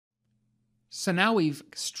So now we've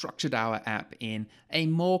structured our app in a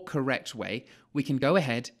more correct way, we can go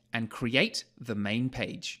ahead and create the main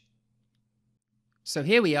page. So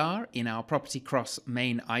here we are in our property cross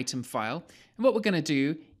main item file, and what we're going to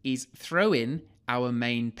do is throw in our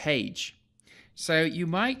main page. So you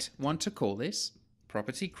might want to call this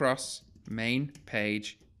property cross main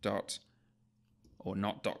page dot, or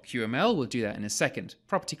not .qml, we'll do that in a second,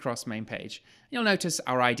 property cross main page. You'll notice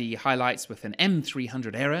our ID highlights with an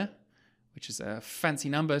M300 error, which is a fancy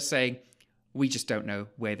number saying we just don't know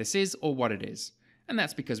where this is or what it is. And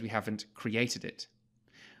that's because we haven't created it.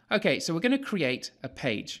 Okay, so we're going to create a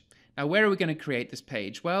page. Now, where are we going to create this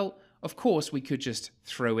page? Well, of course, we could just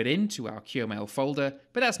throw it into our QML folder,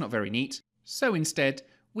 but that's not very neat. So instead,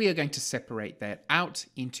 we are going to separate that out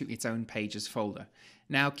into its own pages folder.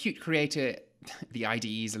 Now, Qt Creator, the IDE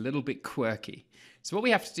is a little bit quirky. So what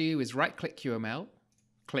we have to do is right-click QML,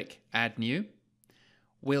 click Add New.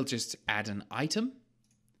 We'll just add an item,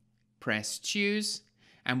 press Choose,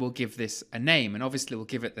 and we'll give this a name. And obviously we'll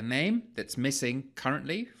give it the name that's missing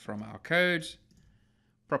currently from our code,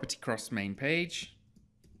 property cross main page.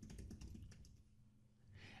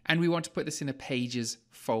 And we want to put this in a pages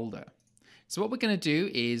folder. So what we're going to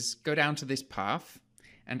do is go down to this path,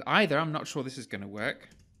 and either, I'm not sure this is going to work.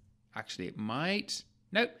 Actually, it might.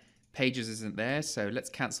 Nope, pages isn't there, so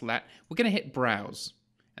let's cancel that. We're going to hit Browse.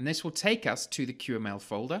 And this will take us to the QML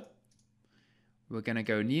folder. We're going to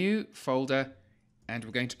go New Folder, and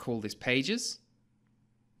we're going to call this Pages.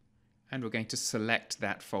 And we're going to select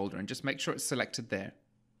that folder and just make sure it's selected there.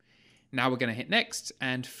 Now we're going to hit Next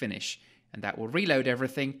and Finish. And that will reload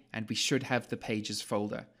everything, and we should have the Pages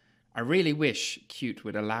folder. I really wish Qt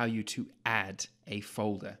would allow you to add a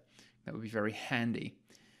folder. That would be very handy.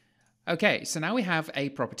 Okay, so now we have a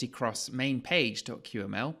property cross main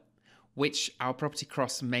page.qml, which our property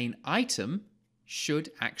cross main item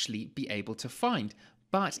should actually be able to find,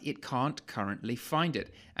 but it can't currently find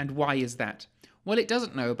it. And why is that? Well, it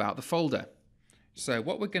doesn't know about the folder. So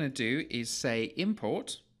what we're going to do is say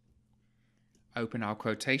import, open our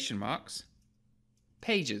quotation marks,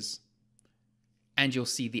 pages. And you'll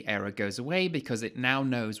see the error goes away because it now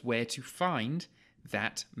knows where to find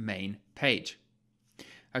that main page.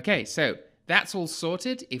 Okay, so that's all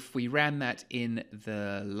sorted. If we ran that in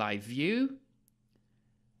the live view,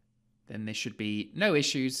 then there should be no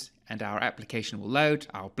issues and our application will load,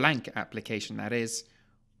 our blank application that is,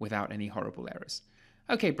 without any horrible errors.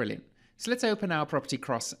 Okay, brilliant. So let's open our property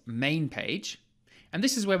cross main page. And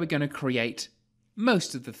this is where we're going to create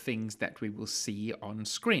most of the things that we will see on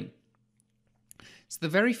screen. So the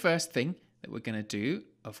very first thing that we're going to do,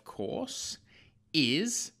 of course,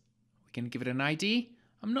 is we're going to give it an ID.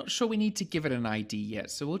 I'm not sure we need to give it an ID yet,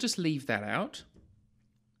 so we'll just leave that out.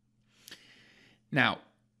 Now,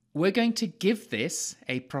 we're going to give this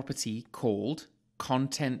a property called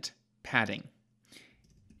content padding.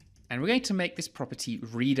 And we're going to make this property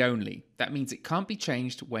read-only. That means it can't be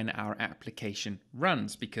changed when our application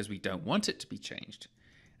runs because we don't want it to be changed.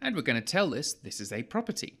 And we're going to tell this is a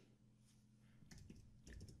property.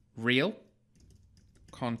 Real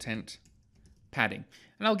content padding.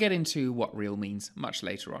 And I'll get into what real means much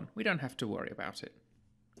later on. We don't have to worry about it.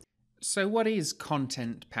 So what is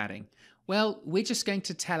content padding? Well, we're just going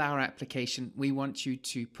to tell our application we want you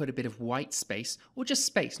to put a bit of white space, or just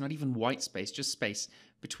space, not even white space, just space,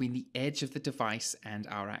 between the edge of the device and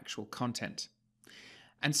our actual content.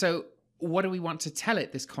 And so what do we want to tell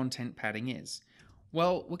it this content padding is?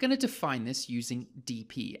 Well, we're going to define this using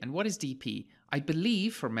DP. And what is DP? I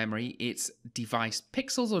believe from memory it's device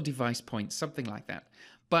pixels or device points, something like that.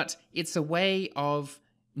 But it's a way of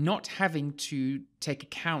not having to take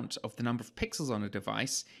account of the number of pixels on a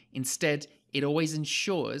device. Instead, it always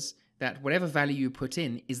ensures that whatever value you put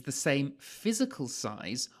in is the same physical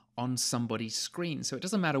size on somebody's screen. So it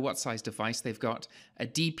doesn't matter what size device they've got, a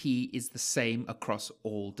DP is the same across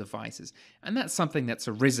all devices. And that's something that's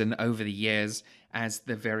arisen over the years as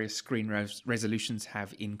the various screen resolutions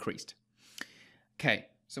have increased. Okay,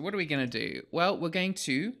 so what are we going to do? Well, we're going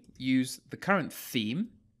to use the current theme,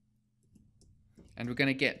 and we're going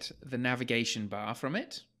to get the navigation bar from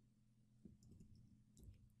it.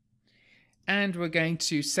 And we're going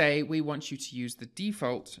to say we want you to use the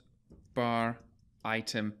default bar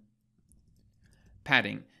item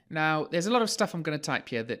padding. Now, there's a lot of stuff I'm going to type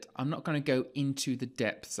here that I'm not going to go into the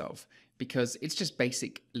depths of because it's just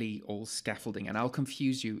basically all scaffolding, and I'll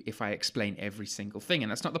confuse you if I explain every single thing.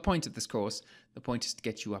 And that's not the point of this course. The point is to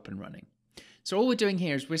get you up and running. So all we're doing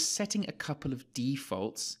here is we're setting a couple of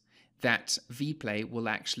defaults that vPlay will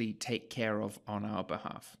actually take care of on our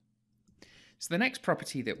behalf. So the next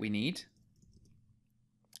property that we need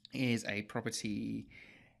is a property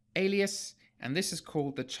alias, and this is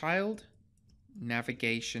called the child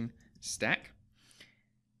navigation stack.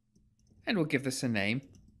 And we'll give this a name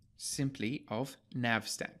simply of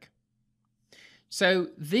navstack. So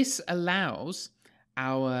this allows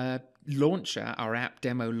our launcher, our app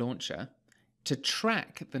demo launcher, to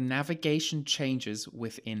track the navigation changes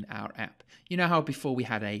within our app. You know how before we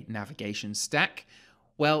had a navigation stack?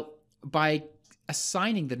 Well, by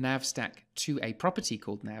assigning the nav stack to a property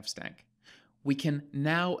called navstack, we can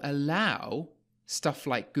now allow stuff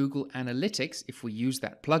like Google Analytics, if we use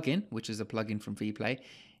that plugin, which is a plugin from vPlay,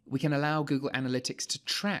 we can allow Google Analytics to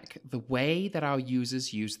track the way that our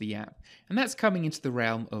users use the app. And that's coming into the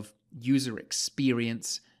realm of user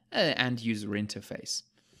experience and user interface.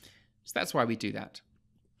 So that's why we do that.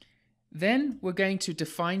 Then we're going to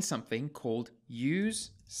define something called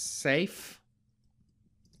use safe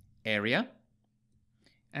area.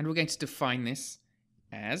 And we're going to define this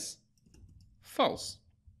as false.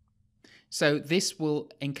 So this will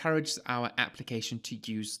encourage our application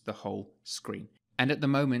to use the whole screen. And at the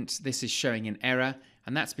moment, this is showing an error,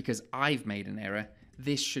 and that's because I've made an error.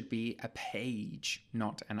 This should be a page,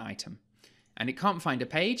 not an item. And it can't find a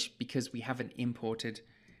page because we haven't imported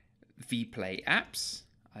vPlay apps.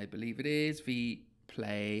 I believe it is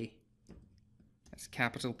vPlay, that's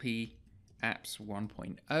capital P, apps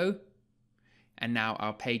 1.0. And now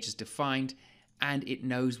our page is defined and it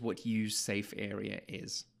knows what use safe area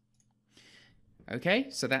is. Okay,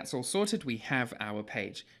 so that's all sorted. We have our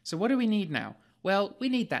page. So what do we need now? Well, we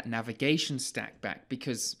need that navigation stack back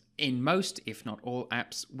because in most, if not all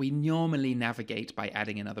apps, we normally navigate by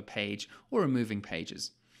adding another page or removing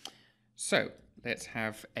pages. So let's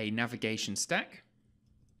have a navigation stack.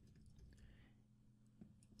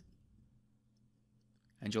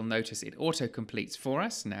 And you'll notice it auto-completes for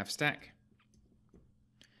us, navstack.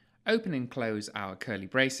 Open and close our curly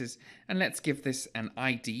braces, and let's give this an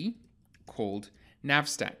ID called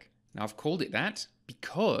navstack. Now I've called it that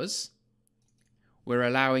because we're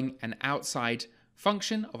allowing an outside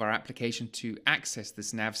function of our application to access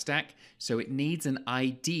this navstack, so it needs an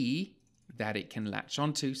ID that it can latch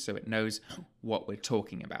onto so it knows what we're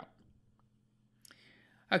talking about.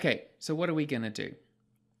 Okay, so what are we going to do?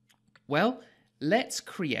 Well, let's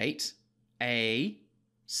create a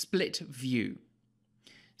split view.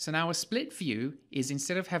 So now a split view is,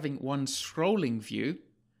 instead of having one scrolling view,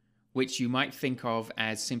 which you might think of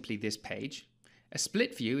as simply this page, a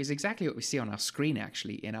split view is exactly what we see on our screen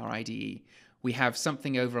actually in our IDE. We have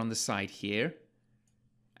something over on the side here,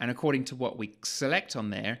 and according to what we select on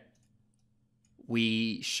there,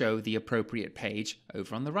 we show the appropriate page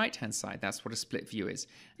over on the right-hand side. That's what a split view is.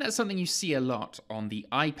 And that's something you see a lot on the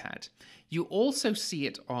iPad. You also see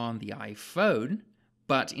it on the iPhone,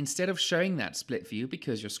 but instead of showing that split view,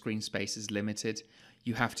 because your screen space is limited,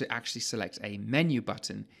 you have to actually select a menu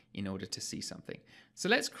button in order to see something. So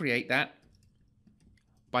let's create that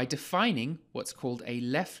by defining what's called a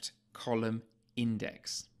left column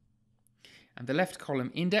index. And the left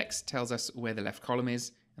column index tells us where the left column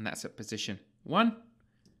is, and that's at position 1.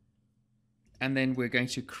 And then we're going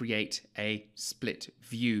to create a split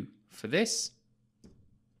view for this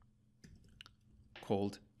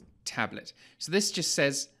called tablet. So this just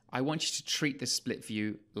says, I want you to treat this split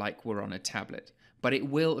view like we're on a tablet, but it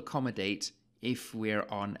will accommodate if we're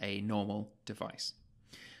on a normal device.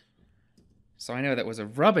 So I know that was a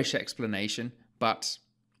rubbish explanation, but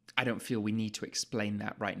I don't feel we need to explain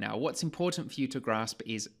that right now. What's important for you to grasp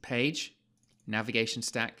is page, navigation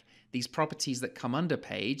stack, these properties that come under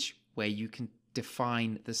page where you can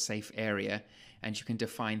define the safe area, and you can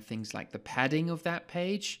define things like the padding of that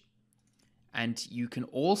page. And you can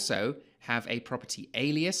also have a property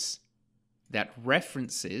alias that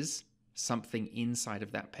references something inside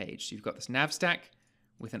of that page. So you've got this navstack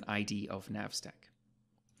with an ID of navstack.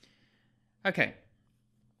 Okay,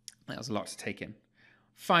 that was a lot to take in.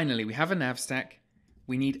 Finally, we have a navstack.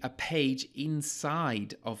 We need a page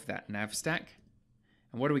inside of that navstack.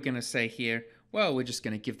 And what are we going to say here? Well, we're just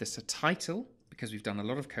going to give this a title because we've done a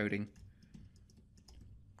lot of coding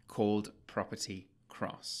called property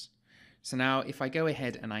cross. So now if I go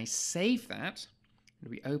ahead and I save that, and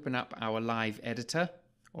we open up our live editor,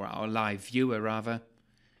 or our live viewer rather,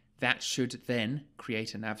 that should then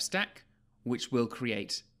create a navstack, which will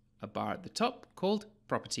create a bar at the top called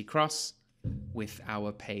property cross with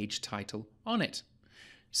our page title on it.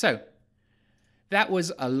 So that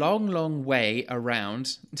was a long way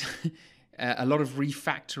around a lot of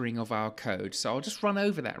refactoring of our code. So I'll just run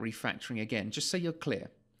over that refactoring again, just so you're clear.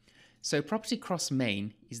 So property cross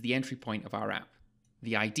main is the entry point of our app.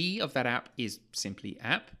 The ID of that app is simply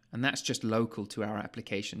app, and that's just local to our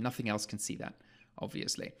application. Nothing else can see that,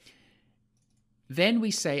 obviously. Then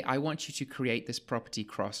we say, I want you to create this property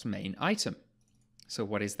cross main item. So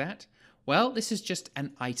what is that? Well, this is just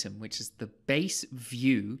an item, which is the base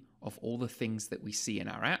view of all the things that we see in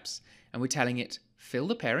our apps. And we're telling it, fill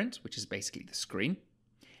the parent, which is basically the screen.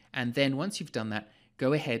 And then once you've done that,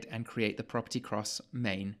 go ahead and create the property cross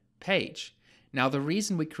main page. Now, the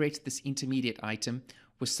reason we created this intermediate item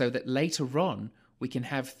was so that later on, we can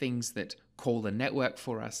have things that call the network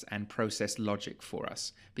for us and process logic for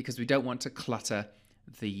us, because we don't want to clutter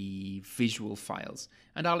the visual files.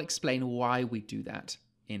 And I'll explain why we do that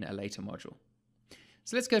in a later module.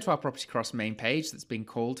 So let's go to our property cross main page that's been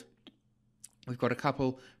called. We've got a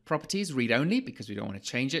couple properties, read only, because we don't want to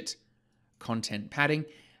change it, content padding,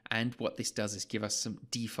 and what this does is give us some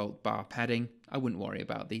default bar padding. I wouldn't worry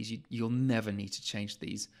about these. You'll never need to change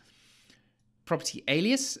these. Property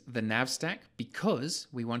alias, the nav stack, because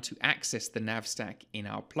we want to access the nav stack in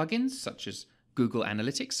our plugins, such as Google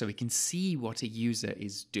Analytics, so we can see what a user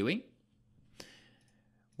is doing.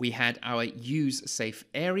 We had our use safe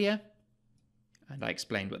area, and I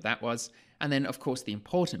explained what that was. And then, of course, the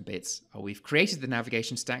important bits are we've created the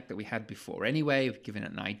navigation stack that we had before anyway. We've given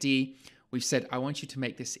it an ID. We've said, I want you to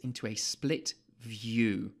make this into a split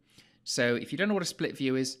view. So if you don't know what a split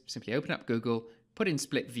view is, simply open up Google, put in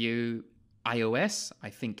split view iOS. I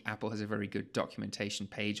think Apple has a very good documentation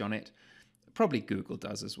page on it. Probably Google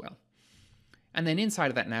does as well. And then inside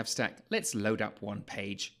of that nav stack, let's load up one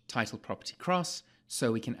page, title property cross,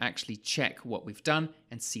 so we can actually check what we've done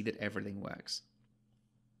and see that everything works.